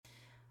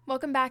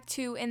Welcome back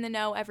to In the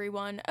Know,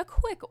 everyone. A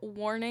quick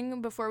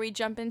warning before we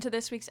jump into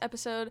this week's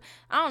episode.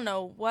 I don't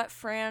know what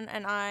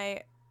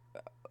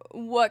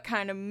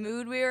kind of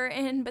mood we were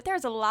in, but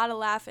there's a lot of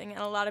laughing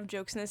and a lot of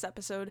jokes in this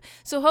episode,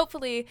 so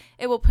hopefully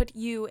it will put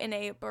you in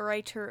a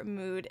brighter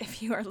mood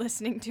if you are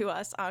listening to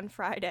us on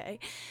Friday.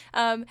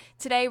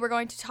 Today we're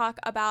going to talk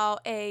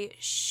about a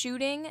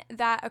shooting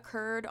that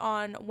occurred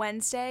on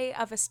Wednesday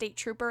of a state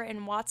trooper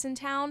in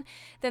Watsontown,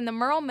 then the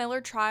Merle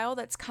Miller trial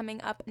that's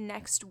coming up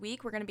next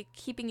week. We're going to be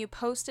keeping you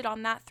posted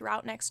on that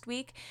throughout next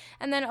week,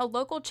 and then a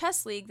local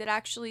chess league that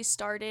actually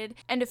started,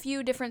 and a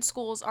few different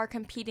schools are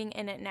competing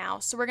in it now.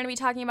 So we're going to be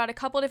talking about a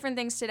couple different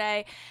things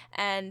today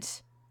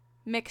and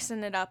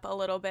mixing it up a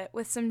little bit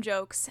with some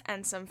jokes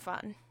and some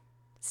fun.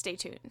 Stay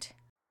tuned.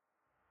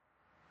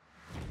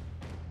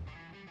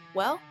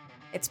 Well,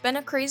 it's been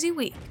a crazy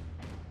week.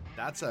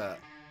 That's a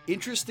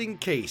interesting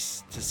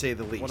case, to say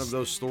the least. One of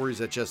those stories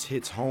that just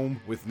hits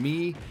home with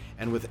me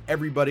and with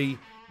everybody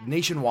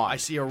nationwide. I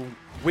see a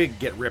wig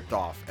get ripped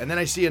off, and then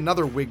I see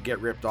another wig get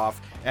ripped off,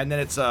 and then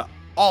it's a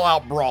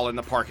all-out brawl in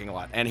the parking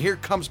lot. And here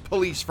comes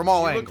police from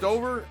all angles. She looked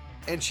over,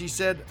 and she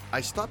said, "I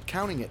stopped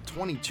counting at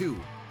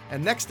 22.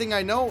 And next thing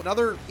I know,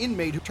 another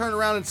inmate who turned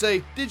around and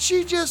say, "Did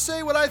she just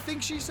say what I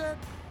think she said?"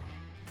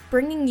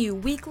 Bringing you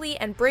weekly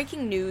and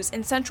breaking news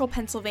in central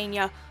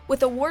Pennsylvania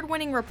with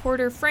award-winning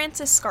reporter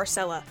Frances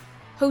Scarcella,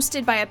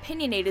 hosted by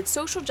opinionated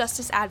social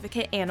justice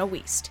advocate Anna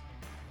Wiest.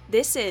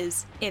 This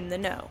is In the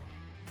Know.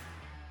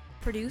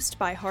 Produced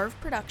by Harv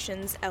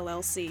Productions,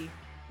 LLC.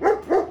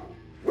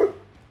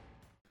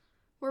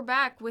 We're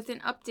back with an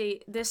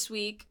update this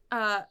week.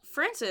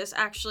 Frances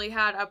actually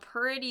had a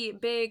pretty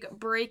big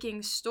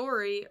breaking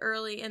story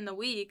early in the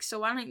week, so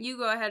why don't you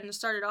go ahead and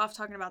start it off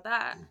talking about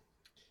that?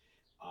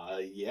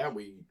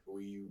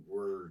 We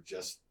were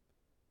just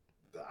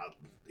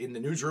in the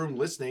newsroom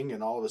listening,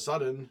 and all of a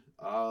sudden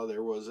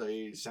there was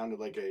sounded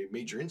like a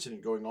major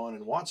incident going on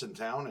in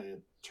Watsontown, and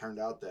it turned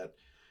out that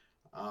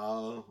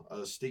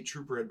a state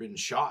trooper had been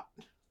shot,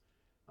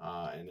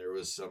 and there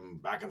was some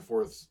back and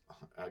forth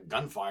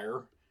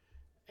gunfire.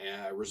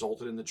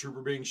 Resulted in the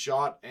trooper being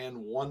shot,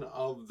 and one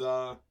of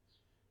the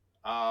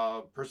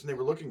person they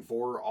were looking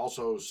for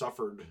also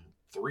suffered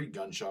 3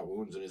 gunshot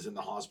wounds and is in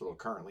the hospital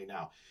currently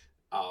now.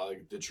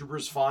 The trooper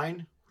is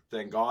fine,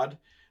 thank God.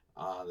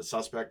 The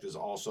suspect is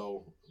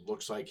also,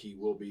 looks like he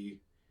will be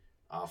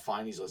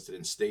fine. He's listed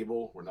in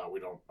stable.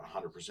 We don't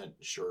 100%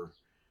 sure,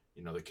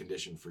 the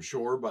condition for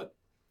sure, but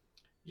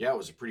yeah, it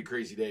was a pretty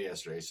crazy day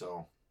yesterday.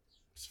 So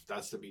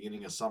that's the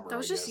beginning of summer. That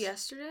was just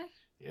yesterday?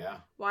 Yeah.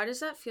 Why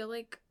does that feel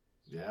like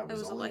it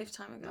was a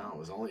lifetime ago? No, it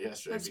was only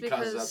yesterday.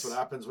 Because that's what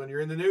happens when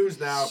you're in the news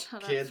now,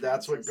 kid.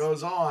 That's what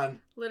goes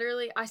on.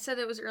 Literally, I said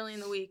it was early in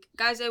the week.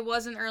 Guys, it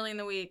wasn't early in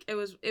the week. It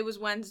was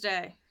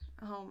Wednesday.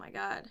 Oh my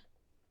God.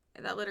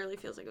 That literally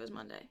feels like it was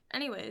Monday.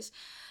 Anyways,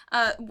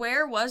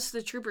 where was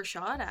the trooper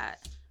shot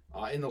at?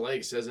 In the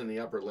leg, says in the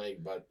upper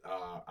leg, but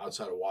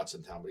outside of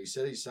Watsontown. But he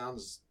said he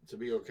sounds to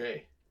be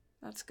okay.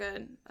 That's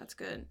good.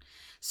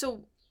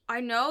 So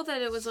I know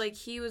that it was like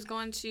he was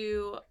going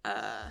to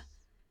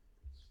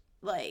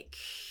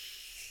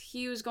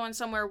he was going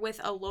somewhere with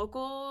a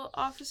local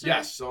officer?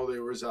 Yes, so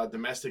there was a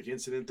domestic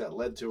incident that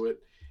led to it,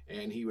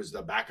 and he was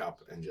the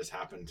backup and just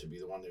happened to be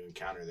the one to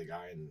encounter the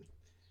guy.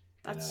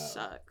 That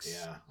sucks.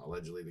 Yeah,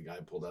 allegedly the guy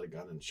pulled out a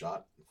gun and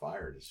shot and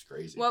fired. It's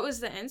crazy. What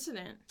was the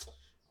incident?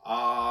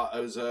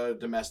 It was a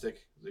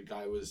domestic. The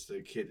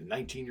kid,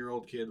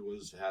 19-year-old kid,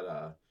 had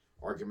a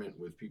argument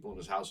with people in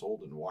his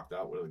household and walked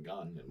out with a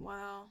gun and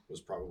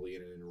was probably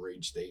in an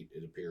enraged state,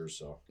 it appears.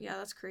 So yeah,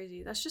 that's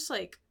crazy. That's just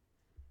like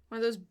one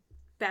of those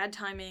bad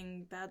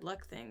timing, bad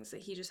luck things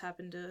that he just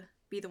happened to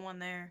be the one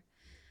there.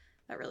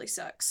 That really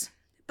sucks.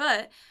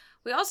 But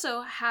we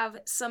also have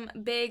some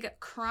big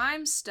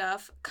crime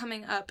stuff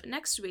coming up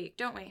next week,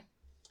 don't we?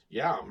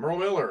 Yeah, Merle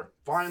Miller,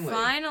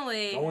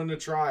 finally going to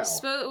trial.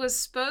 It was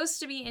supposed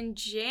to be in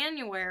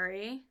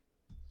January.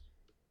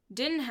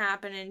 Didn't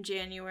happen in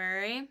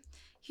January.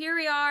 Here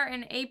we are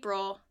in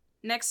April.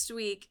 Next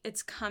week,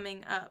 it's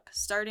coming up,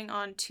 starting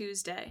on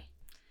Tuesday.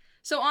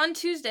 So on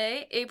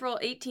Tuesday, April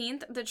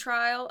 18th, the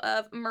trial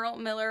of Merle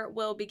Miller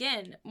will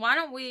begin. Why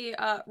don't we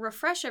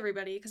refresh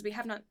everybody, because we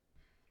have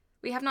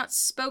not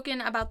spoken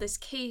about this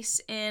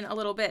case in a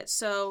little bit.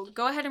 So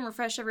go ahead and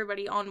refresh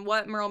everybody on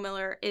what Merle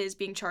Miller is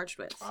being charged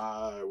with.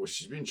 Well,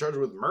 she's being charged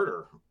with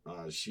murder.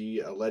 She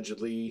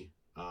allegedly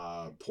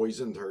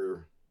poisoned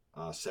her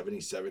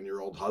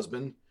 77-year-old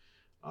husband.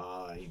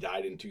 He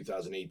died in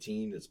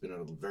 2018. It's been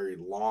a very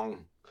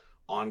long,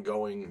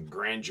 ongoing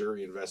grand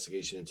jury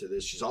investigation into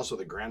this. She's also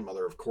the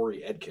grandmother of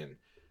Corey Edkin.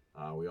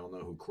 We all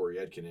know who Corey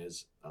Edkin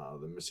is,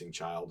 the missing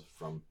child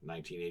from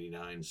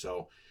 1989.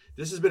 So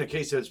this has been a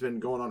case that's been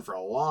going on for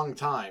a long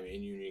time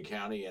in Union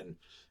County, and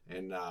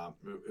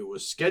it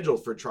was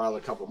scheduled for trial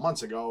a couple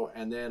months ago,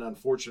 and then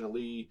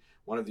unfortunately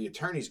one of the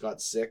attorneys got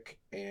sick,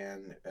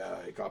 and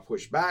it got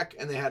pushed back,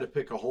 and they had to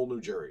pick a whole new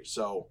jury.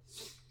 So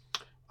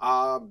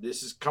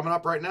this is coming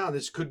up right now.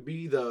 This could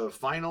be the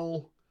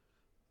final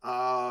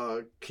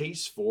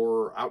case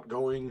for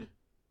outgoing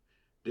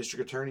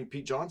District Attorney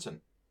Pete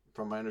Johnson.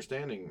 from my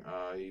understanding.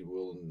 He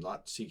will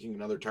not seeking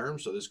another term,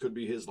 so this could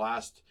be his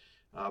last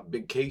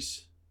big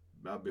case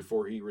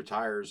before he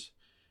retires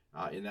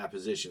in that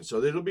position.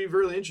 So it'll be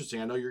really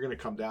interesting. I know you're going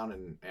to come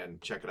down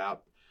and check it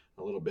out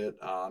a little bit.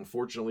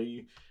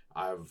 Unfortunately,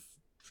 I've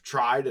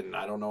tried, and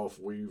I don't know if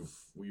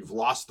we've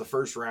lost the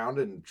first round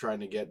in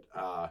trying to get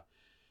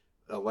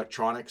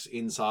electronics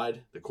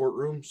inside the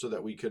courtroom so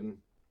that we can,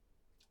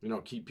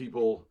 keep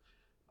people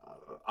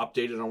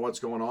updated on what's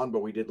going on.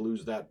 But we did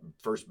lose that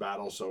first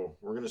battle, so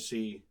we're going to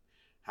see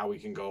how we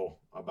can go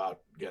about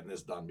getting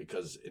this done,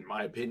 because in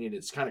my opinion,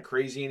 it's kind of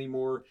crazy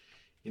anymore.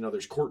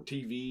 There's court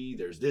TV,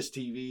 there's this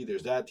TV,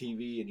 there's that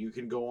TV, and you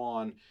can go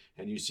on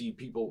and you see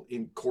people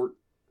in court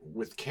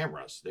with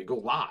cameras. They go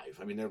live.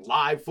 I mean, they're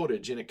live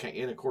footage in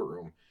a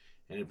courtroom,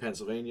 and in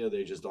Pennsylvania,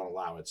 they just don't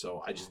allow it.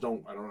 So I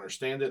don't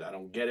understand it. I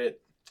don't get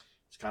it.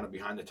 It's kind of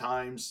behind the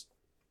times,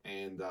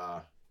 and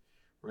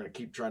we're going to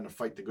keep trying to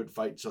fight the good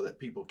fight so that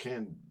people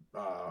can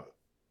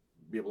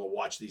be able to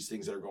watch these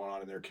things that are going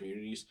on in their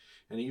communities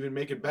and even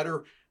make it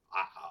better.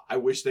 I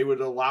wish they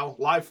would allow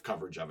live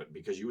coverage of it,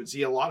 because you would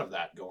see a lot of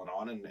that going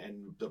on,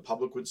 and the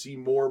public would see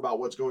more about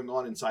what's going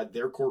on inside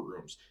their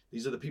courtrooms.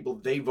 These are the people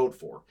they vote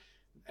for,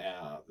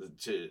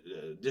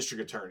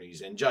 district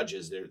attorneys and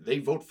judges. They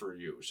vote for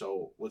you.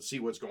 So let's see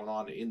what's going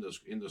on in those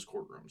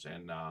courtrooms.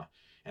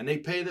 And they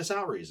pay the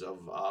salaries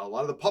of a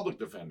lot of the public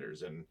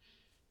defenders, and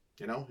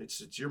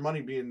it's your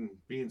money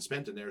being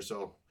spent in there.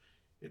 So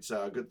it's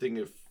a good thing.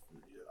 If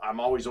I'm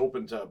always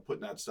open to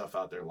putting that stuff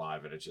out there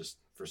live, and it's just,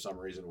 for some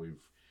reason,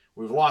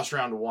 we've lost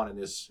round one in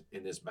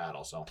this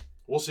battle. So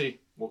we'll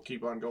see. We'll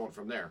keep on going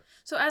from there.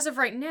 So as of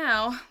right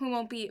now, we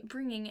won't be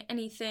bringing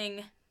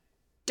anything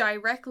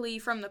directly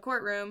from the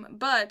courtroom,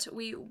 but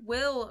we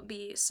will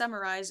be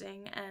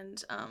summarizing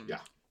and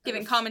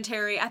giving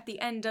commentary at the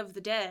end of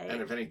the day.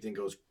 And if anything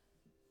goes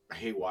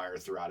haywire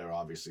throughout it,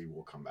 obviously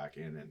we'll come back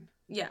in and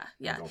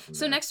go from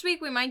there. Next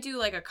week we might do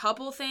like a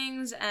couple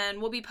things,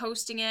 and we'll be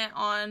posting it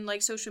on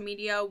like social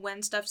media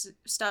when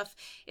stuff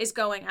is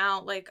going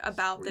out, like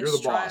about this trial.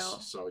 You're the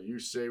boss, so you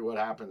say what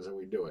happens and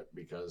we do it,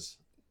 because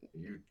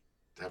you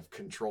have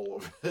control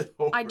of it.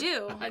 I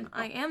do.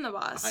 I am the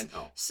boss. I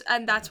know.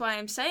 And that's why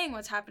I'm saying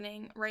what's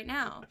happening right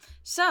now.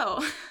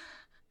 So,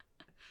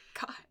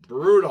 God.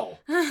 Brutal.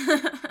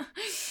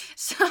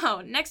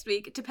 So, next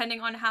week,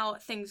 depending on how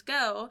things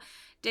go,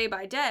 day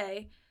by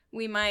day,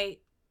 we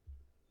might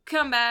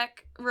come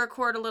back,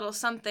 record a little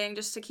something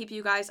just to keep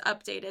you guys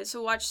updated.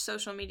 So watch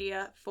social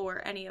media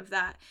for any of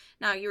that.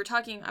 Now, you were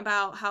talking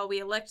about how we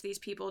elect these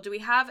people. Do we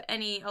have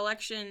any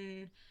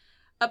election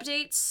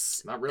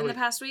updates Not really. in the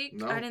past week?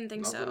 No, I didn't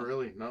think so. Not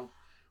really, no.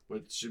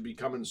 It should be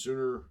coming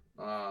sooner,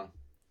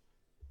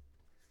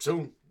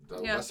 soon.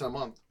 Less than a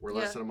month. We're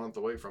less than a month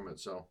away from it,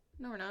 so.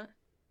 No, we're not.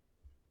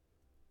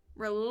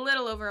 We're a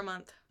little over a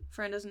month.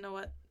 Fran doesn't know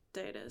what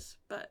day it is,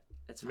 but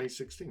it's May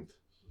 16th.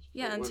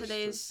 Yeah, and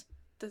today's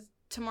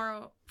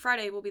tomorrow,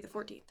 Friday will be the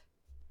 14th.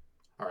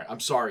 All right, I'm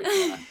sorry.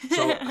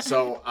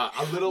 So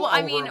a little over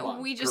a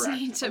month. We just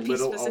need to be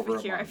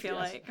specific here, I feel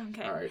like.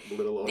 Okay. All right, a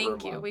little over a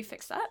month. Thank you. We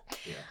fixed that.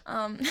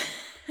 Yeah.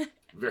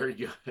 Very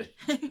good.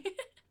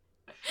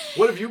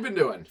 What have you been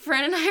doing?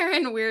 Fran and I are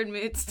in weird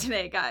moods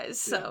today, guys.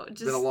 So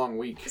just been a long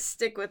week.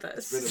 Stick with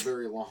us. It's been a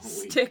very long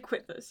week. Stick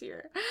with us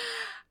here.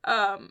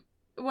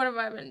 What have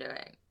I been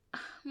doing?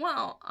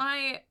 Well,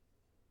 I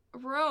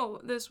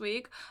wrote this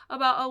week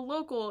about a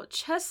local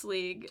chess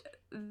league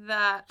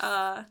that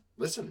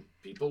Listen,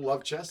 people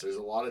love chess. There's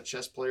a lot of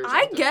chess players.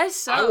 I guess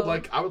so.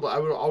 I would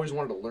always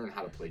wanted to learn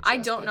how to play chess. I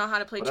don't know how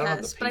to play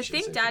chess, but I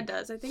think Dad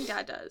does.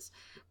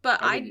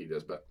 But I think he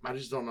does, but I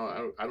just don't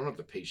know. I don't have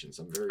the patience.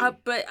 I'm very.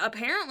 But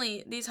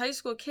apparently, these high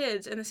school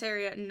kids in this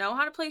area know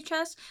how to play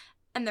chess,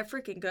 and they're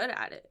freaking good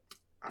at it.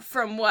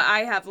 From what I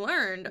have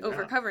learned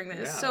over covering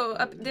this. Yeah,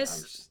 So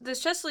this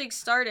chess league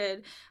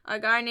started, a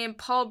guy named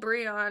Paul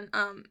Breon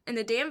in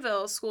the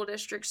Danville School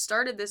District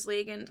started this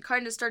league and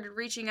kind of started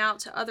reaching out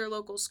to other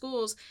local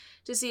schools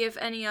to see if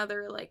any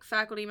other like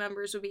faculty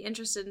members would be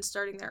interested in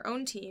starting their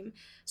own team.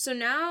 So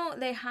now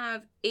they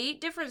have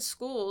 8 different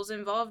schools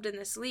involved in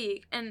this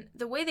league, and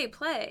the way they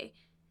play,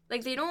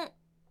 like they don't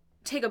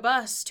take a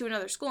bus to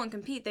another school and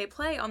compete. They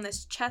play on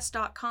this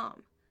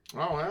chess.com.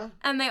 Oh, yeah?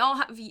 And they all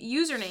have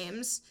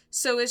usernames,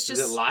 so it's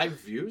just... Is it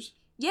live views?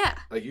 Yeah.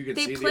 Like you can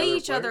see the other They play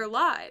each other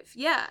live,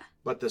 yeah.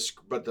 But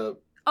the...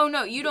 Oh,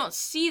 no, you don't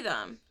see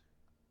them.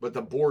 But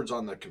the board's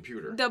on the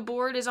computer. The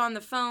board is on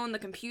the phone, the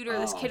computer.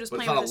 This kid was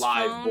playing with his phone.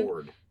 But it's not a live phone.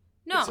 board.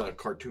 No. It's a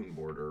cartoon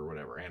board or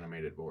whatever,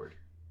 animated board.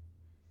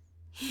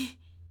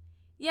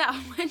 Yeah,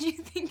 what do you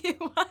think it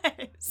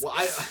was? Well,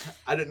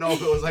 I didn't know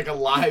if it was like a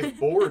live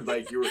board,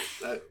 like you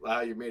were... how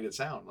you made it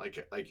sound. Like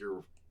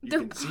you're... You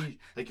can see,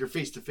 like, you're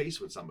face-to-face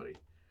with somebody.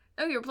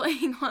 Oh, you're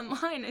playing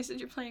online. I said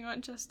you're playing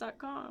on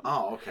chess.com.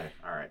 Oh, okay.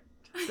 All right.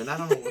 Then I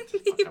don't know what the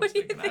fuck I was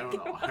thinking. I don't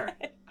know. All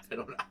right. I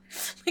don't know.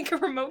 Like a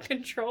remote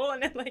control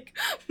and it, like,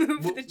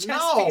 moved the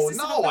chess pieces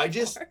on the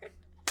board.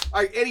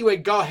 All right, anyway,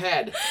 go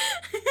ahead.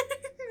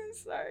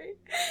 Sorry.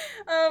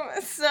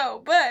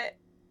 But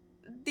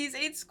these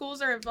 8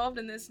 schools are involved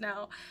in this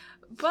now.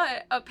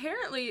 But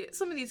apparently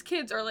some of these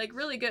kids are like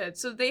really good.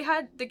 So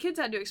the kids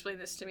had to explain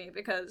this to me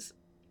because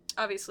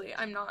obviously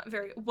I'm not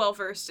very well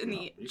versed in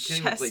the You can't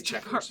even chess play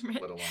checkers,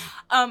 department. let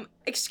alone.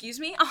 Excuse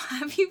me, I'll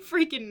have you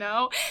freaking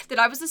know that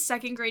I was the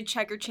second grade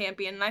checker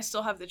champion and I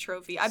still have the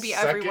trophy. I beat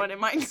everyone in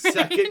my grade.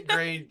 Second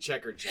grade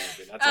checker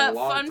champion. That's a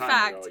long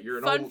time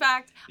ago. Fun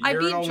fact. I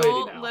beat old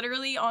Joel lady now.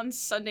 literally on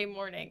Sunday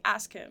morning.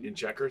 Ask him. In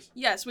checkers?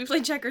 Yes, we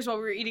played checkers while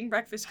we were eating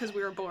breakfast because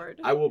we were bored.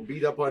 I will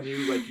beat up on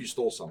you like you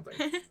stole something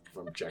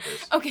from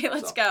checkers. Okay,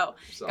 let's go.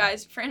 So.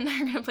 Guys, Fran and I are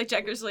going to play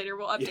checkers later.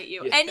 We'll update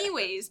you. Yeah.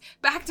 Anyways,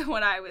 back to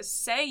what I was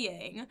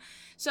saying.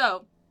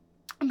 So,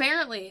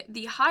 apparently,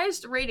 the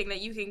highest rating that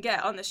you can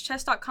get on this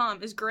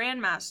chess.com is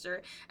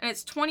Grandmaster, and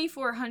it's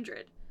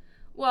 2,400.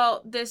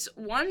 Well, this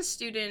one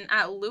student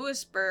at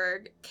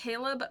Lewisburg,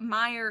 Caleb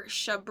Meyer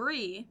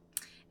Chabris,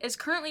 is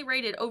currently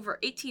rated over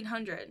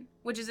 1,800,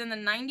 which is in the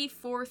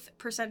 94th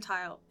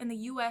percentile in the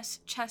U.S.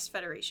 Chess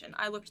Federation.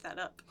 I looked that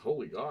up.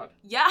 Holy God.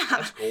 Yeah.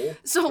 That's cool.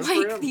 So, Good for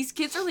like, him. these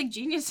kids are, like,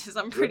 geniuses,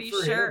 I'm Good pretty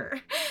for sure.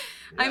 him.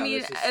 I Yeah, mean,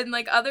 this is- and,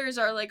 like, others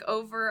are, like,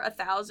 over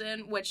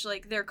 1,000, which,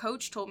 like, their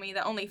coach told me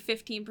that only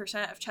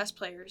 15% of chess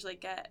players,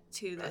 like, get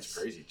to this. That's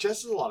crazy.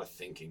 Chess is a lot of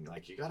thinking.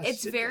 Like, you gotta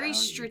It's sit very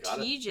down, you gotta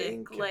strategic,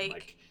 think, and,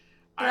 like,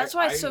 that's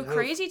why it's so have-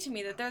 crazy to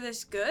me that they're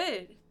this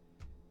good.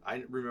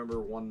 I remember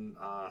one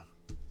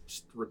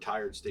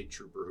retired state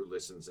trooper who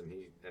listens, and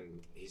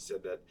he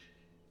said that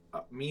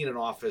me in an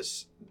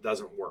office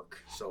doesn't work.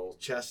 So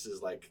chess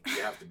is like,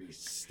 you have to be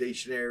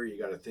stationary. You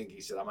got to think.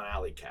 He said, I'm an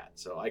alley cat,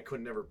 so I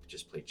could never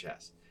just play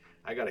chess.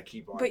 I got to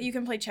keep on. But you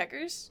can play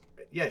checkers?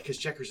 Yeah, because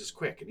checkers is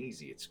quick and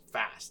easy. It's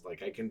fast.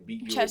 Like, I can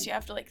beat you. Chess, you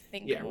have to, like,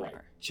 think Yeah, more. right.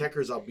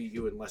 Checkers, I'll beat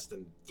you in less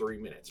than 3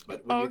 minutes.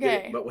 But when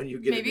Okay. you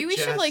get Maybe into we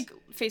chess, should, like,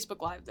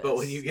 Facebook Live this. But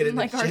when you get into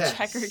like, chess,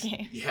 our checker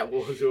game. yeah,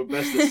 we'll do a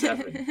best of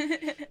 7.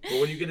 But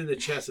when you get into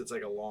chess, it's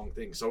like a long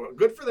thing. So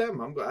good for them.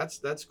 I'm glad.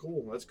 That's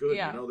cool. That's good.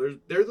 Yeah. You know,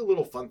 they're the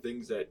little fun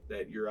things that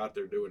you're out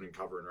there doing and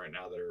covering right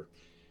now that are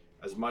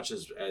as much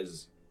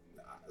as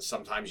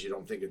sometimes you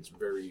don't think it's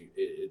very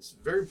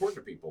important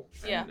to people.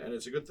 And, and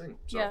it's a good thing.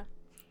 So. Yeah.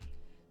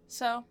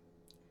 So,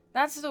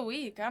 that's the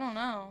week. I don't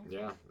know.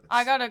 Yeah.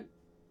 I got a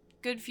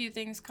good few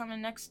things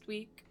coming next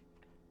week,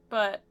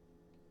 but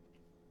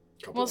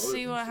we'll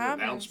see what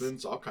happens.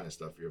 Announcements, all kind of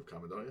stuff you have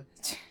coming, don't you?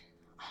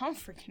 I don't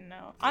freaking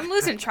know. I'm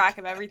losing track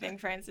of everything,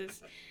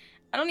 Francis.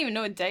 I don't even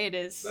know what day it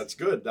is. That's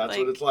good. That's Like-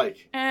 what it's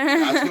like.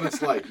 That's what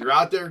it's like. You're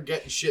out there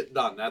getting shit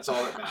done. That's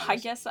all that matters. I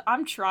guess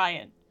I'm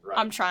trying. Right.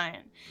 I'm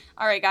trying.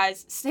 All right,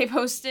 guys. Stay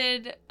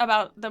posted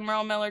about the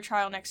Merle Miller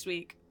trial next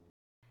week.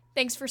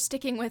 Thanks for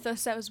sticking with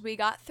us as we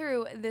got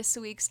through this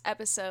week's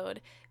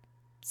episode.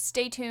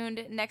 Stay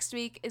tuned. Next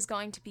week is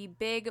going to be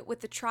big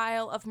with the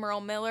trial of Merle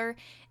Miller.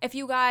 If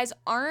you guys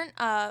aren't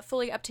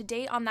fully up to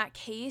date on that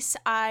case,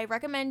 I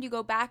recommend you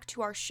go back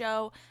to our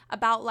show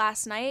about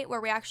last night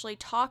where we actually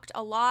talked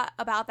a lot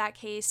about that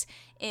case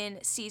in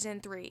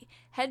season 3.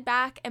 Head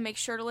back and make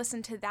sure to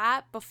listen to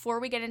that before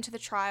we get into the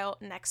trial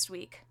next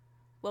week.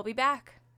 We'll be back.